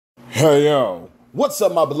Hey yo, what's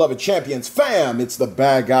up my beloved champions fam? It's the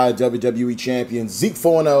bad guy WWE champion Zeke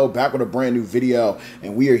 4-0 back with a brand new video,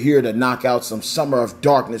 and we are here to knock out some Summer of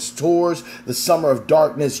Darkness tours. The Summer of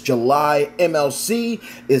Darkness July MLC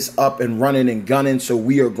is up and running and gunning, so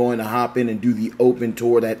we are going to hop in and do the open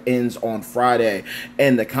tour that ends on Friday.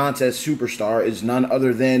 And the contest superstar is none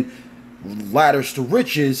other than Ladders to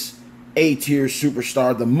Riches A-tier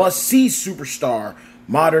superstar, the must-see superstar,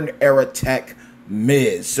 Modern Era Tech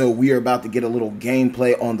Miz. So we are about to get a little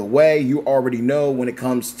gameplay on the way. You already know when it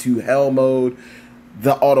comes to hell mode,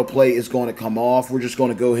 the autoplay is going to come off. We're just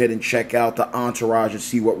going to go ahead and check out the entourage and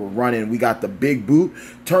see what we're running. We got the big boot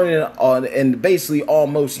turning on and basically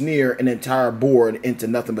almost near an entire board into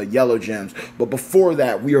nothing but yellow gems. But before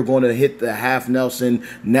that, we are going to hit the half Nelson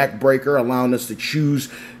neck breaker, allowing us to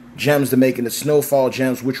choose gems to make into snowfall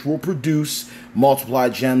gems, which will produce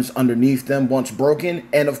multiplied gems underneath them once broken.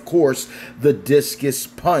 And of course, the discus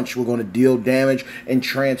punch. We're going to deal damage and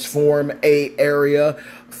transform a area,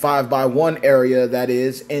 5x1 area that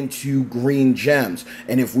is, into green gems.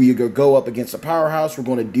 And if we go up against a powerhouse, we're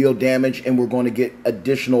going to deal damage and we're going to get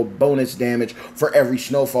additional bonus damage for every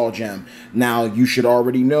snowfall gem. Now, you should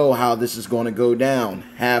already know how this is going to go down.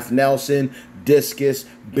 Half Nelson, discus,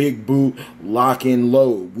 big boot, lock and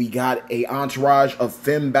load. We got a entourage of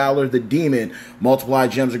Finn Balor the Demon.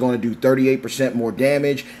 Multiplied gems are going to do 38% more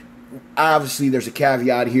damage. Obviously, there's a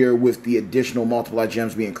caveat here with the additional multiplied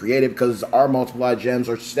gems being created because our multiplied gems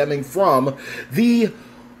are stemming from the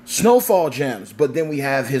snowfall gems. But then we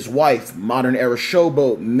have his wife, Modern Era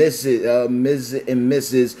Showboat, Ms. and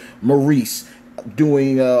Mrs. Maurice,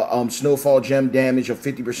 doing snowfall gem damage of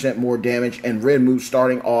 50% more damage, and Red Moose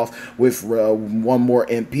starting off with one more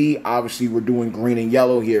MP. Obviously, we're doing green and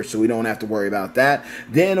yellow here, so we don't have to worry about that.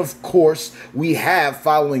 Then, of course, we have,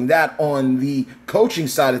 following that on the coaching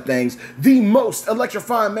side of things, the most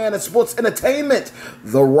electrifying man in sports entertainment,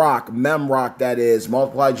 The Rock, Memrock, that is.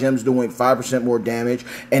 Multiplied gems doing 5% more damage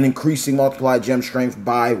and increasing multiplied gem strength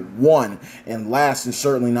by 1. And last and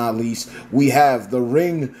certainly not least, we have the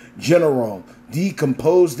Ring General,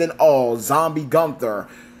 Decomposed and all, Zombie Gunther.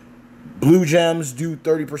 Blue gems do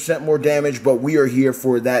 30% more damage, but we are here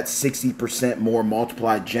for that 60% more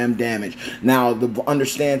multiplied gem damage. Now, to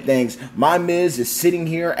understand things, my Miz is sitting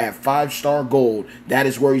here at 5-star gold. That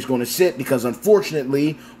is where he's going to sit because,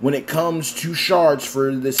 unfortunately, when it comes to shards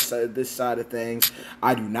for this side of things,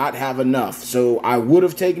 I do not have enough. So I would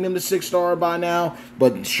have taken him to 6-star by now,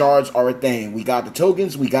 but shards are a thing. We got the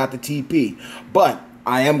tokens, we got the TP. But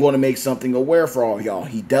I am going to make something aware for all y'all.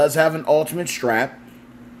 He does have an ultimate strap,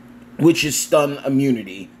 which is stun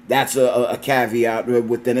immunity. That's a caveat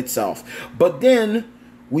within itself. But then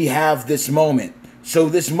we have this moment. So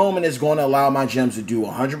this moment is going to allow my gems to do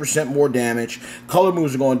 100% more damage. Color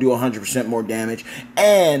moves are going to do 100% more damage.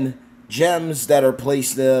 And gems that are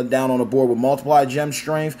placed down on the board with multiplied gem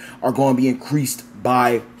strength are going to be increased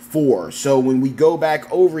by 4. So when we go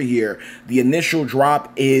back over here, the initial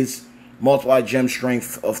drop is multiplied gem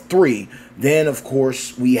strength of 3. Then, of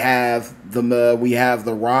course, we have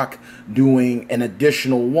the Rock doing an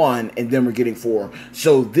additional 1, and then we're getting 4.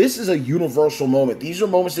 So this is a universal moment. These are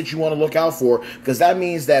moments that you want to look out for because that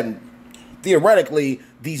means that theoretically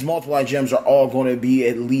these multiplied gems are all going to be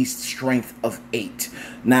at least strength of 8.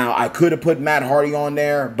 Now, I could have put Matt Hardy on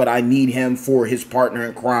there, but I need him for his partner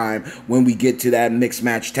in crime when we get to that mixed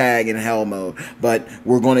match tag in hell mode. But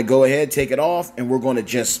we're going to go ahead, take it off, and we're going to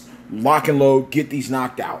just lock and load, get these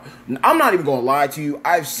knocked out. I'm not even going to lie to you.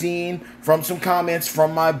 I've seen from some comments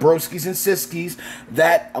from my broskies and siskies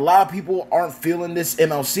that a lot of people aren't feeling this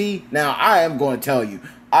MLC. Now, I am going to tell you,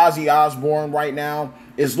 Ozzy Osbourne right now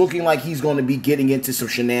is looking like he's going to be getting into some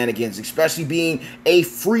shenanigans, especially being a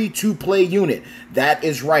free-to-play unit. That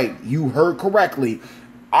is right. You heard correctly.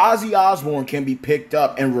 Ozzy Osbourne can be picked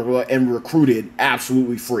up and recruited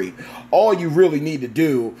absolutely free. All you really need to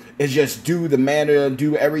do is just do the mana,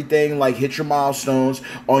 do everything like hit your milestones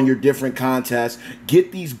on your different contests,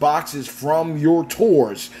 get these boxes from your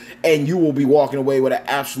tours, and you will be walking away with an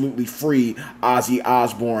absolutely free Ozzy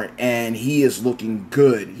Osbourne, and he is looking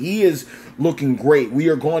good. He is looking great. We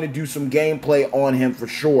are going to do some gameplay on him for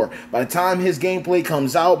sure. By the time his gameplay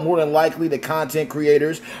comes out, more than likely the content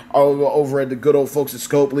creators over at the good old folks at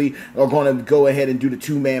Scopely are going to go ahead and do the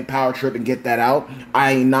 2-man power trip and get that out.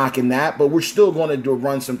 I ain't knocking that, but we're still going to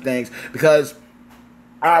run some things because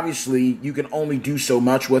obviously you can only do so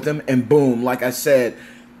much with him, and boom, like I said,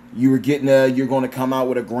 you're going to come out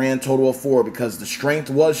with a grand total of 4 because the strength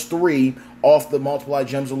was 3 off the multiply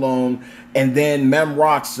gems alone, and then Mem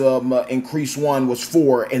Rock's increase 1 was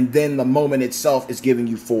 4, and then the moment itself is giving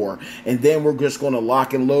you 4, and then we're just going to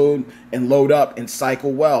lock and load up and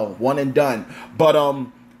cycle well, 1 and done. But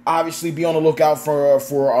obviously be on the lookout for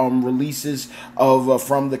releases of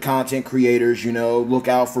from the content creators. You know, look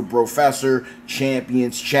out for Professor,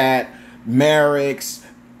 Champions Chat, Merrick's,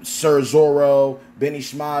 Sir Zorro, Benny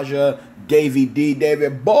Schmaja, Davey D,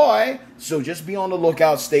 David Boy. So just be on the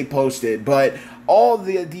lookout, stay posted. But all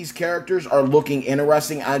these characters are looking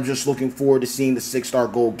interesting. I'm just looking forward to seeing the 6-star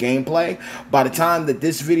gold gameplay. By the time that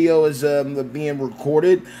this video is being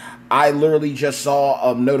recorded, I literally just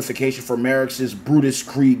saw a notification for Merrick's Brutus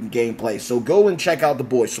Creed gameplay. So go and check out the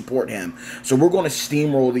boy, support him. So we're going to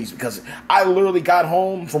steamroll these because I literally got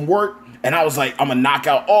home from work and I was like, I'm going to knock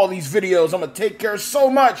out all these videos. I'm going to take care of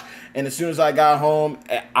so much. And as soon as I got home,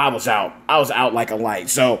 I was out. I was out like a light.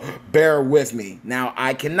 So bear with me. Now,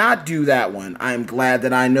 I cannot do that one. I am glad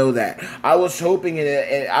that I know that. I was hoping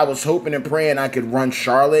and praying I could run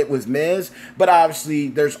Charlotte with Miz. But obviously,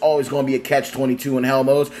 there's always going to be a catch-22 in Hell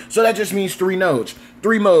modes. So that just means 3 nodes.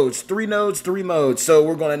 3 modes, 3 nodes, 3 modes. So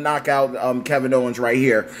we're going to knock out Kevin Owens right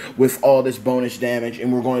here with all this bonus damage.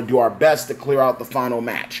 And we're going to do our best to clear out the final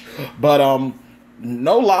match. But,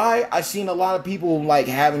 no lie, I've seen a lot of people like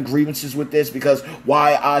having grievances with this because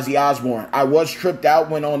why Ozzy Osbourne? I was tripped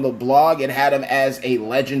out when on the blog it had him as a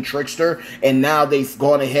legend trickster, and now they've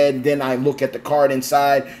gone ahead. Then I look at the card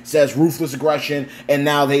inside, says ruthless aggression, and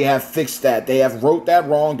now they have fixed that. They have wrote that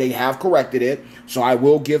wrong. They have corrected it, so I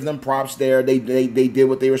will give them props there. They did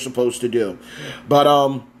what they were supposed to do,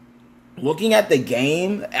 but looking at the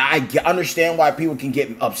game, I understand why people can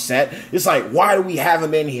get upset. It's like, why do we have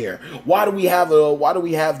him in here? Why do we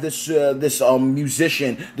have this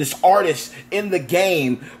musician, this artist in the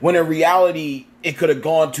game when in reality it could have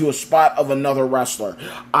gone to a spot of another wrestler?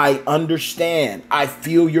 I understand. I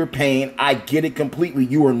feel your pain. I get it completely.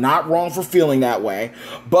 You are not wrong for feeling that way.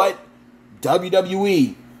 But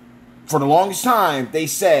WWE, for the longest time, they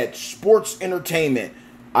said sports entertainment.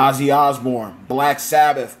 Ozzy Osbourne, Black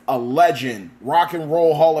Sabbath, a legend, Rock and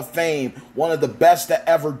Roll Hall of Fame, one of the best to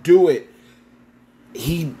ever do it.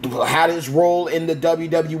 He had his role in the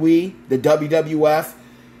WWE, the WWF.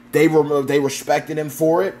 They respected him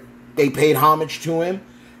for it. They paid homage to him.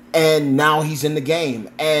 And now he's in the game.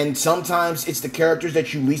 And sometimes it's the characters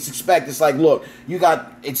that you least expect. It's like, look,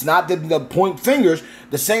 it's not the point fingers.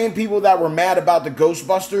 The same people that were mad about the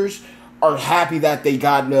Ghostbusters are happy that they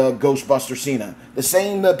got Ghostbuster Cena.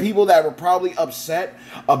 The people that were probably upset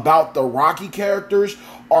about the Rocky characters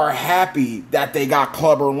are happy that they got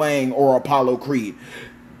Clubber Lang or Apollo Creed.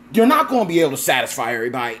 You're not going to be able to satisfy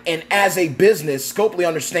everybody. And as a business, Scopely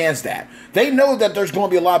understands that. They know that there's going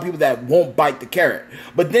to be a lot of people that won't bite the carrot.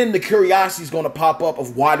 But then the curiosity is going to pop up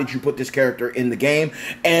of why did you put this character in the game?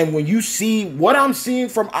 And when you see what I'm seeing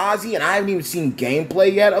from Ozzy, and I haven't even seen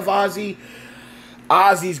gameplay yet of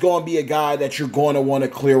Ozzy's going to be a guy that you're going to want to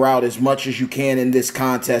clear out as much as you can in this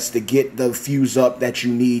contest to get the fuse up that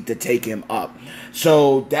you need to take him up.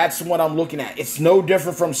 So that's what I'm looking at. It's no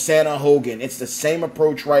different from Santa Hogan. It's the same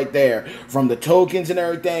approach right there. From the tokens and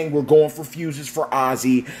everything, we're going for fuses for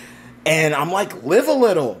Ozzy. And I'm like, live a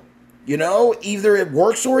little. You know, either it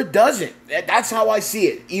works or it doesn't. That's how I see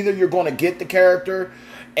it. Either you're going to get the character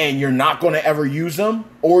and you're not going to ever use them,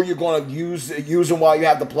 or you're going to use them while you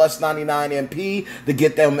have the plus 99 MP to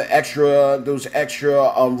get them those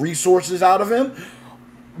extra resources out of him.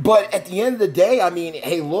 But at the end of the day, I mean,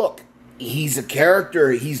 hey, look, he's a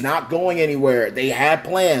character. He's not going anywhere. They had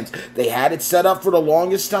plans. They had it set up for the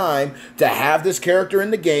longest time to have this character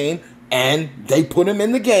in the game, and they put him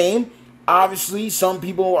in the game. Obviously, some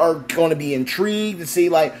people are going to be intrigued to see,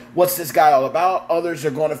 like, what's this guy all about? Others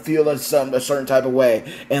are going to feel a certain type of way.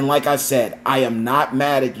 And like I said, I am not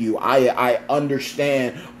mad at you. I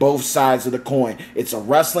understand both sides of the coin. It's a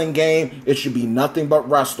wrestling game. It should be nothing but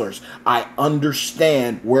wrestlers. I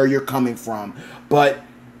understand where you're coming from. But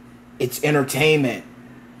it's entertainment.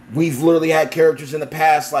 We've literally had characters in the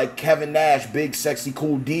past like Kevin Nash, Big Sexy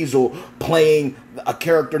Cool Diesel, playing a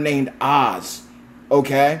character named Oz.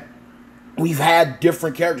 Okay? We've had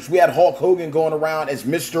different characters. We had Hulk Hogan going around as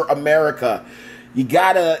Mr. America. You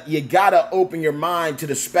gotta open your mind to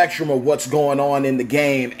the spectrum of what's going on in the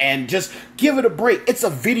game and just give it a break. It's a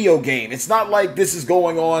video game. It's not like this is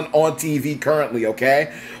going on TV currently,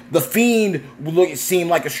 okay? The Fiend seemed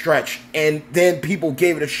like a stretch, and then people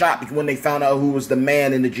gave it a shot when they found out who was the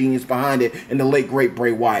man and the genius behind it, and the late great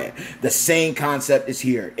Bray Wyatt. The same concept is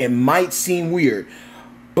here. It might seem weird,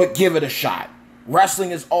 but give it a shot.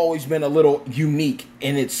 wrestling has always been a little unique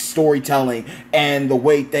in its storytelling and the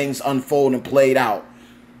way things unfold and played out.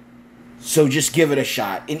 So just give it a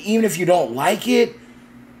shot. And even if you don't like it,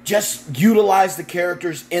 just utilize the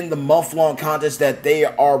characters in the month-long contest that they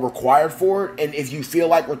are required for. And if you feel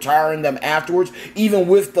like retiring them afterwards, even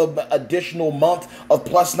with the additional month of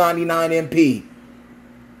plus 99 MP,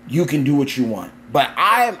 you can do what you want. But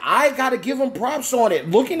I gotta give him props on it.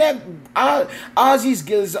 Looking at Ozzy's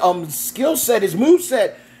skill set, his move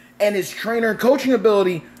set, and his trainer and coaching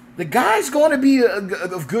ability, the guy's going to be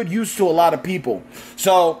of good use to a lot of people.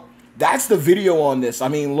 So that's the video on this. I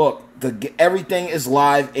mean, look, everything is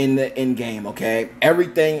live in the in-game, okay?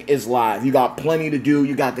 Everything is live. You got plenty to do.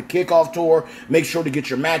 You got the kickoff tour. Make sure to get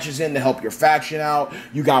your matches in to help your faction out.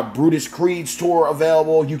 You got Brutus Creed's tour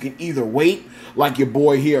available. You can either wait, like your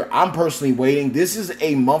boy here. I'm personally waiting. This is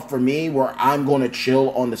a month for me where I'm going to chill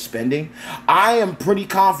on the spending. I am pretty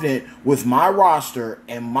confident with my roster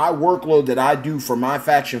and my workload that I do for my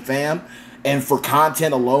faction fam, and for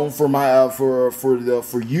content alone for my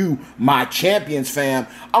for you, my champions fam,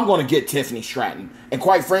 I'm going to get Tiffany Stratton. And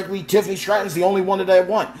quite frankly, Tiffany Stratton's the only one that I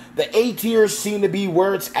want. The A tiers seem to be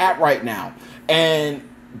where it's at right now. And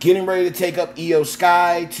getting ready to take up Io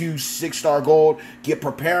Sky to 6-star gold, get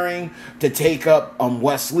preparing to take up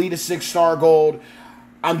Wesley to 6-star gold.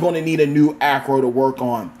 I'm going to need a new acro to work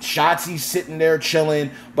on. Shotzi's sitting there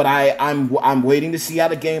chilling, but I'm waiting to see how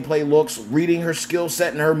the gameplay looks. Reading her skill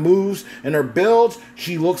set and her moves and her builds,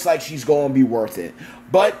 she looks like she's going to be worth it.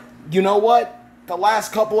 But you know what? The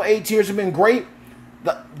last couple of A tiers have been great.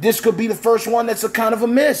 This could be the first one that's a kind of a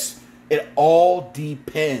miss. It all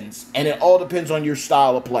depends, and it all depends on your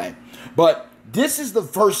style of play. But this is the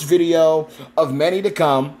first video of many to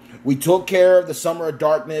come. We took care of the Summer of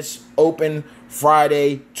Darkness Open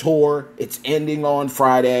Friday tour. It's ending on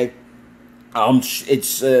Friday. It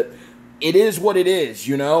is what it is,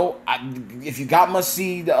 you know. If you got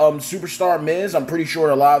must-see Superstar Miz, I'm pretty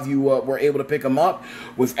sure a lot of you were able to pick him up.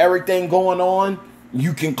 With everything going on,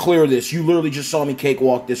 you can clear this. You literally just saw me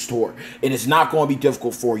cakewalk this tour. It is not going to be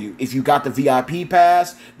difficult for you. If you got the VIP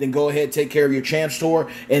pass, then go ahead, take care of your Champs tour.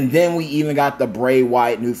 And then we even got the Bray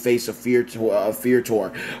Wyatt New Face of Fear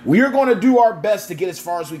tour. We are going to do our best to get as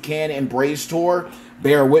far as we can in Bray's tour.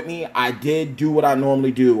 Bear with me. I did do what I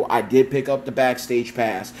normally do. I did pick up the backstage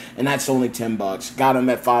pass, and that's only $10. Got him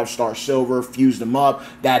at 5-star silver, fused him up.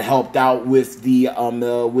 That helped out with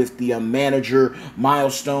the manager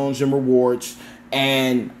milestones and rewards.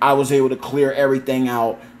 And I was able to clear everything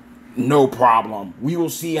out, no problem. We will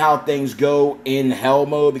see how things go in hell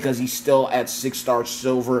mode because he's still at 6-star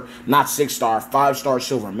silver, not 6-star, 5-star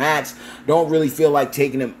silver max. Don't really feel like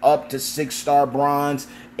taking him up to 6-star bronze.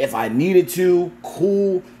 If I needed to,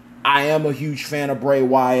 cool. I am a huge fan of Bray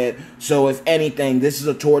Wyatt. So if anything, this is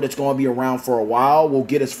a tour that's going to be around for a while. We'll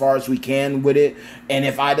get as far as we can with it. And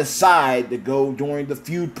if I decide to go during the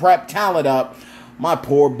feud prep talent up, my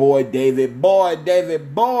poor boy, David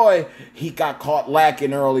Boy, he got caught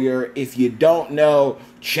lacking earlier. If you don't know,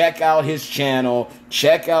 check out his channel.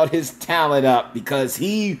 Check out his talent up because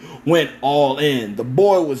he went all in. The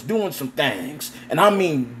boy was doing some things. And I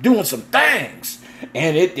mean doing some things.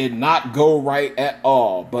 And it did not go right at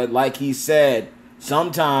all. But like he said,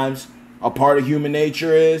 sometimes a part of human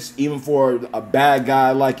nature is, even for a bad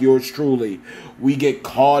guy like yours truly, we get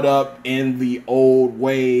caught up in the old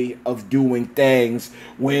way of doing things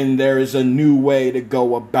when there is a new way to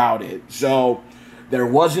go about it. So there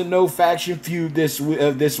wasn't no faction feud this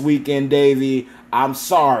weekend, Davey. I'm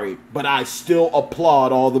sorry, but I still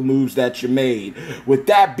applaud all the moves that you made. With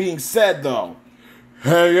that being said, though,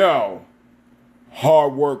 hey, yo,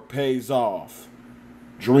 hard work pays off.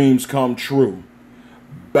 Dreams come true.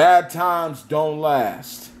 Bad times don't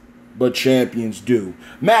last, but champions do.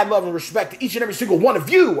 Mad love and respect to each and every single one of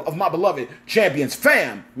you, of my beloved champions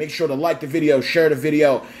fam. Make sure to like the video, share the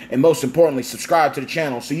video, and most importantly, subscribe to the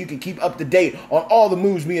channel so you can keep up to date on all the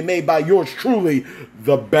moves being made by yours truly,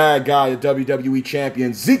 the bad guy of WWE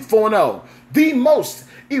champion, Zeke 4-0, the most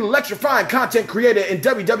electrifying content creator in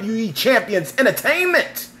WWE Champions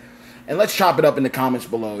Entertainment. And let's chop it up in the comments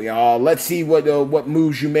below, y'all. Let's see what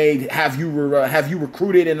moves you made. Have you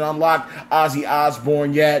recruited and unlocked Ozzy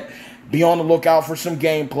Osbourne yet? Be on the lookout for some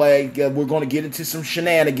gameplay. We're going to get into some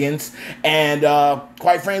shenanigans. And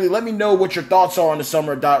quite frankly, let me know what your thoughts are on the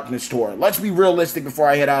Summer of Darkness tour. Let's be realistic before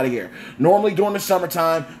I head out of here. Normally during the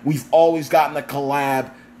summertime, we've always gotten a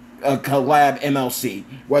collab MLC,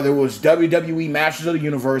 whether it was WWE Masters of the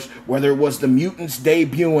Universe, whether it was the Mutants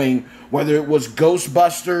debuting, whether it was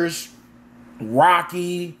Ghostbusters,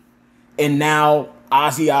 Rocky, and now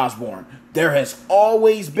Ozzy Osbourne. There has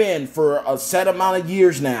always been, for a set amount of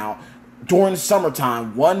years now, during the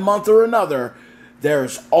summertime, one month or another,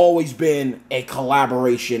 there's always been a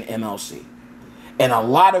collaboration MLC. And a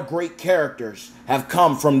lot of great characters have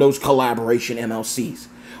come from those collaboration MLCs.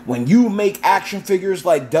 When you make action figures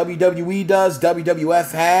like WWE does,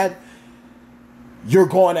 WWF had, you're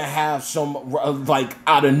going to have some like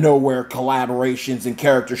out of nowhere collaborations and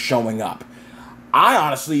characters showing up. I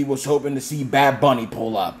honestly was hoping to see Bad Bunny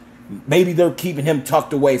pull up. Maybe they're keeping him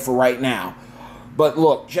tucked away for right now. But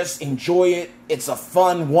look, just enjoy it. It's a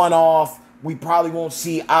fun one-off. We probably won't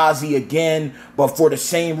see Ozzy again, but for the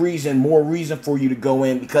same reason, more reason for you to go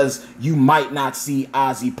in, because you might not see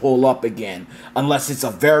Ozzy pull up again unless it's a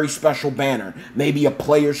very special banner, maybe a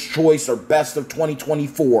player's choice or best of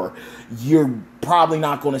 2024. You're probably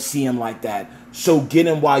not going to see him like that. So get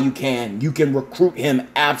him while you can. You can recruit him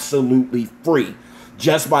absolutely free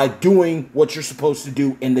just by doing what you're supposed to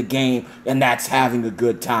do in the game, and that's having a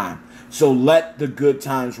good time. So let the good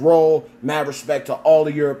times roll. Mad respect to all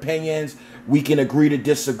of your opinions. We can agree to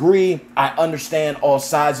disagree. I understand all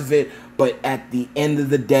sides of it. But at the end of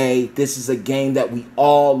the day, this is a game that we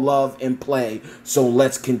all love and play. So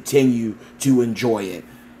let's continue to enjoy it.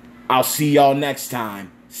 I'll see y'all next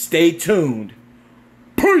time. Stay tuned.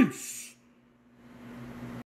 Peace.